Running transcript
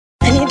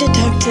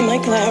Detective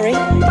Mike Lowry.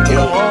 You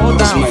hold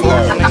down for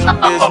a nigga,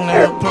 bitch,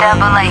 nigga, blow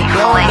down.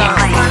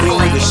 We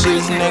with the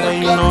shits,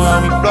 nigga, you know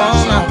how we blow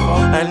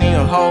now. That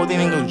nigga hold,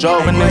 these niggas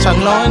drove, and bitch, I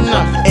know it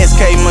now.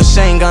 SK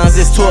machine guns,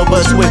 it's two of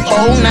us with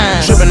 4-9.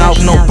 Trippin' off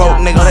no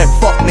broke, nigga, that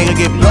fuck nigga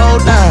get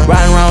blowed down.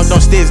 Riding around with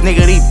them sticks,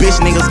 nigga, these bitch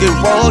niggas get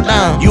rolled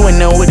down. You ain't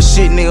know with the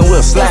shit, nigga,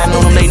 we'll slide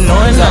on them, they know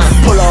it now.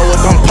 Pull up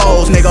with them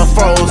poles, nigga,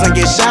 froze and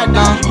get shot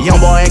down.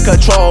 Young boy in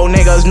control,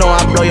 niggas know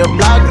I blow your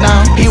block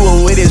down. He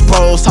was with his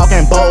bros,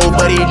 talking bold,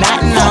 but he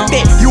not now.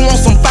 You want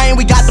some fame,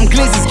 we got them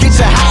glizzies, get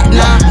you hot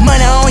now.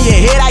 Money on your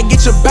head, I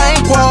get your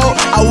bankroll.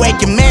 I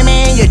wake your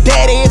mammy and your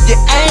daddy if you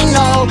ain't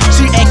know.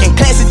 She acting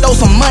classy, throw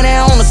some money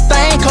on the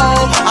stain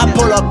cold. I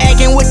pull up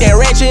acting with that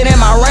ratchet in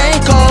my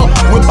raincoat.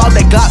 Whip out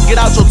that Glock, get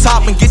out your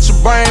top and get your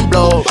brain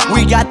blow.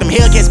 We got them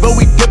Hellcats, but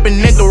we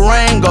dipping in the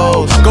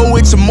Rangos. Go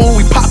with your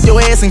move, we pop your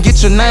ass and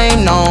get your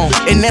name known.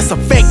 And that's a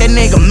fact, that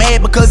nigga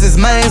mad because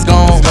his man's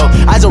gone. So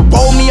I just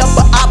roll me up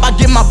a op, I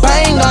get my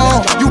bang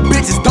on. You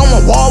bitches don't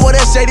want war with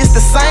that shit, it's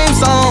the same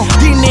song.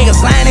 These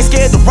niggas lying, they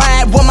scared to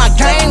ride with my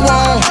gang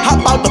wrong.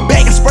 Hop out the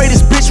back and spray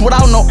this bitch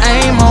without no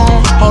aim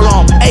on. Hold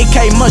on,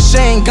 AK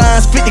machine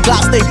guns, 50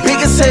 Glocks, they big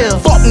as hell.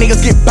 Fuck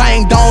niggas get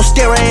banged on,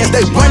 scary ass,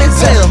 they running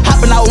tail.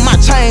 Hopping out with my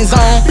chains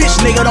on, bitch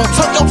nigga don't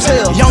tuck your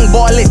tail. Young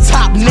boy lit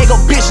top nigga,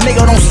 bitch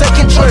nigga don't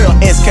second trail.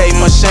 SK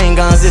machine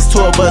guns, it's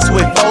two of us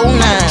with 4-9.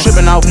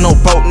 Trippin' off no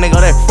broke nigga,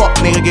 that fuck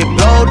nigga get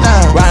blowed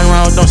down. Riding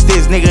around with them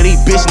sticks, nigga,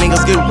 these bitch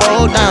niggas get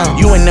rolled down.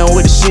 You ain't know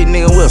with the shit,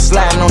 nigga, we'll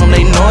slide on them,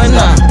 they know it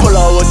now. Pull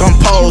up with them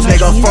poles,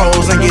 nigga,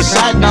 froze and get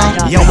shot down.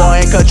 Young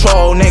boy in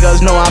control,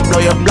 niggas know I blow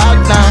your block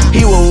down.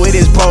 He was with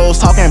his bros,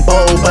 talking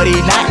bold, but he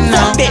not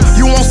now.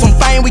 You want some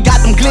fame, we got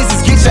them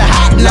glizzies, get you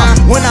hot now.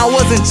 When I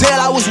was in jail,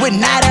 I was with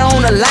 90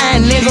 on the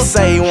line, nigga. He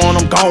say he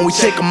want him gone, we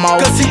check him off,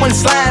 cause he wasn't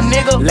slime,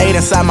 nigga. Laid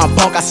inside my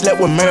bunk, I slept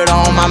with murder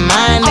on my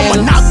mind, nigga.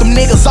 I'ma knock them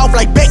niggas off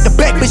like back to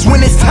back, bitch,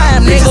 when it's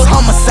time, nigga.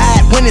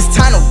 Homicide, when it's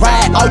time to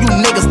ride, all you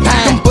niggas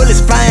dying. Them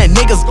bullets flying,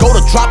 niggas go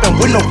to dropping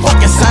with no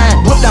fucking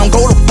sign. Whip down,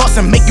 go to bus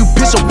and make you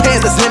piss your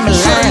pants, that's in the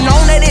line. Should've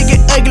known that it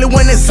get ugly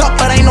when it's up,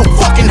 but ain't no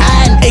fucking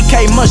hiding.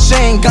 AK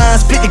machine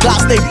guns, 50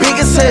 Glocks, they big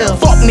as hell.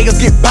 Fuck niggas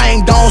get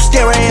banged on,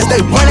 scary ass,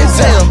 they running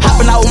tail.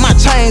 Hopping out with my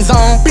chains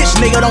on, bitch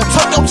nigga don't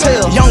tuck your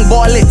tail. Young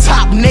boy lit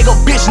top nigga,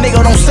 bitch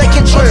nigga don't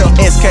second trail.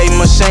 SK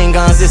machine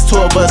guns, it's two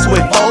of us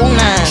with 4-9.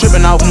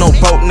 Trippin' off no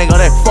broke nigga,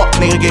 that fuck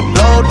nigga get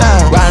blowed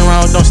down. Riding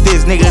around with them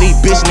sticks, nigga, these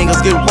bitch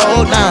niggas get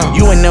rolled down.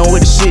 You ain't know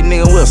with the shit,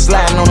 nigga, we'll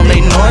slide on them,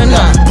 they know it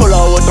now. Pull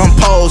up with them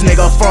poles,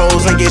 nigga,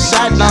 froze and get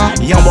shot down.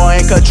 Young boy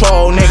in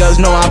control,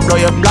 niggas know I blow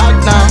your block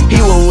down. He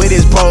was with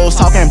his bros,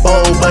 talking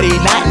bold, but he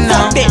not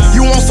now.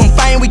 You want some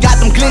fame, we got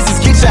them glizzies,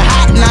 get you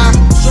hot now.